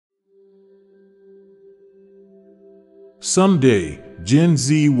Someday, Gen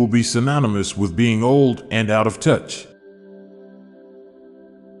Z will be synonymous with being old and out of touch.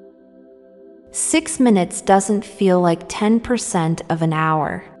 6 minutes doesn't feel like 10% of an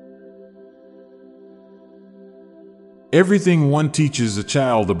hour. Everything one teaches a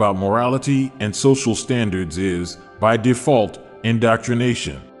child about morality and social standards is, by default,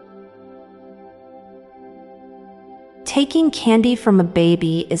 indoctrination. Taking candy from a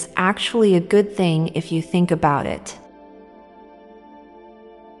baby is actually a good thing if you think about it.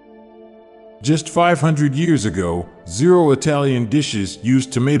 Just 500 years ago, 0 Italian dishes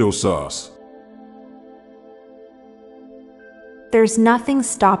used tomato sauce. There's nothing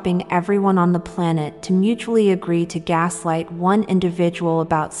stopping everyone on the planet to mutually agree to gaslight one individual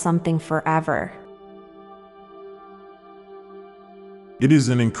about something forever. It is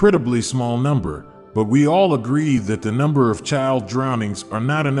an incredibly small number, but we all agree that the number of child drownings are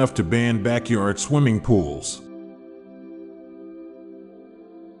not enough to ban backyard swimming pools.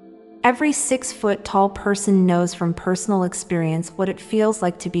 Every 6-foot-tall person knows from personal experience what it feels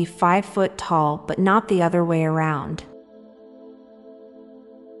like to be 5 foot tall, but not the other way around.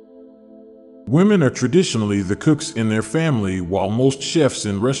 Women are traditionally the cooks in their family, while most chefs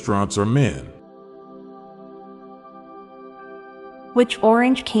in restaurants are men. Which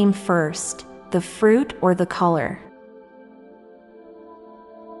orange came first, the fruit or the color?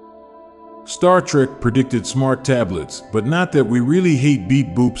 Star Trek predicted smart tablets, but not that we really hate beep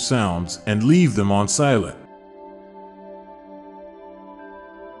boop sounds and leave them on silent.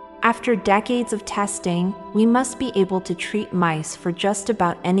 After decades of testing, we must be able to treat mice for just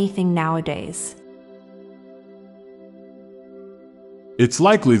about anything nowadays. It's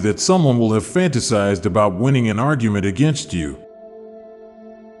likely that someone will have fantasized about winning an argument against you.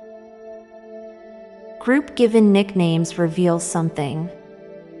 Group-given nicknames reveal something.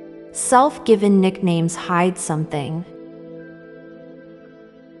 Self-given nicknames hide something.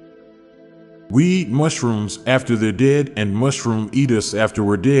 We eat mushrooms after they're dead, and mushroom eat us after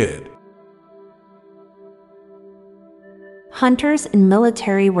we're dead. Hunters in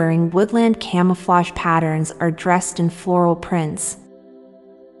military wearing woodland camouflage patterns are dressed in floral prints.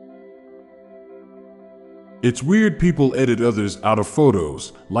 It's weird people edit others out of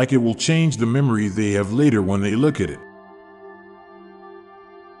photos, like it will change the memory they have later when they look at it.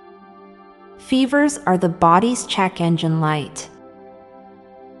 Fevers are the body's check engine light.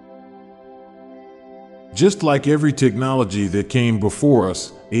 Just like every technology that came before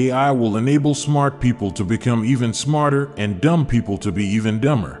us, AI will enable smart people to become even smarter and dumb people to be even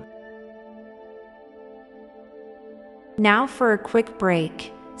dumber. Now for a quick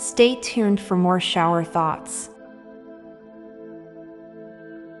break. Stay tuned for more shower thoughts.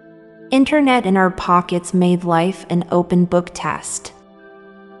 Internet in our pockets made life an open book test.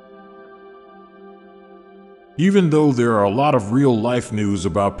 Even though there are a lot of real-life news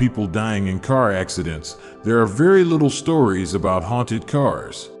about people dying in car accidents, there are very little stories about haunted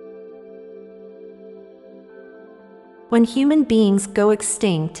cars. When human beings go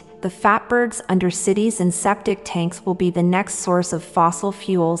extinct, the fatbergs under cities and septic tanks will be the next source of fossil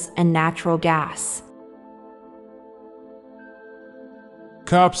fuels and natural gas.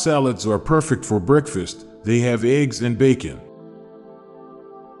 Cobb salads are perfect for breakfast. They have eggs and bacon.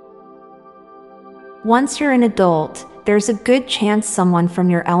 Once you're an adult, there's a good chance someone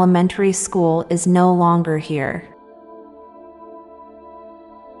from your elementary school is no longer here.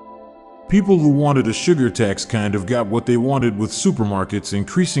 People who wanted a sugar tax kind of got what they wanted, with supermarkets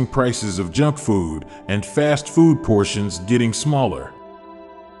increasing prices of junk food and fast food portions getting smaller.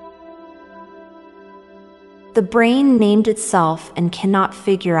 The brain named itself and cannot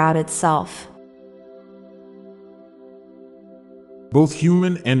figure out itself. Both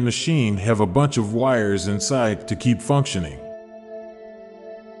human and machine have a bunch of wires inside to keep functioning.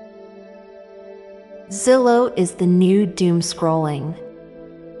 Zillow is the new doom scrolling.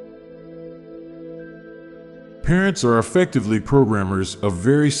 Parents are effectively programmers of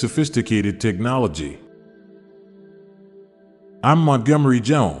very sophisticated technology. I'm Montgomery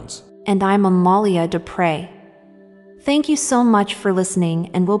Jones. And I'm Amalia Dupre. Thank you so much for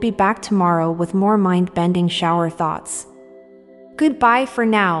listening, and we'll be back tomorrow with more mind-bending shower thoughts. Goodbye for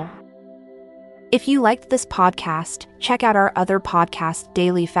now. If you liked this podcast, check out our other podcast,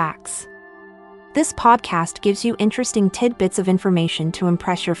 Daily Facts. This podcast gives you interesting tidbits of information to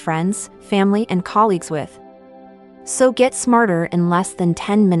impress your friends, family, and colleagues with. So get smarter in less than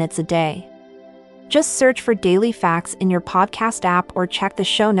 10 minutes a day. Just search for Daily Facts in your podcast app or check the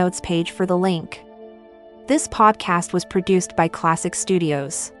show notes page for the link. This podcast was produced by Classic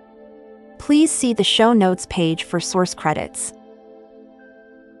Studios. Please see the show notes page for source credits.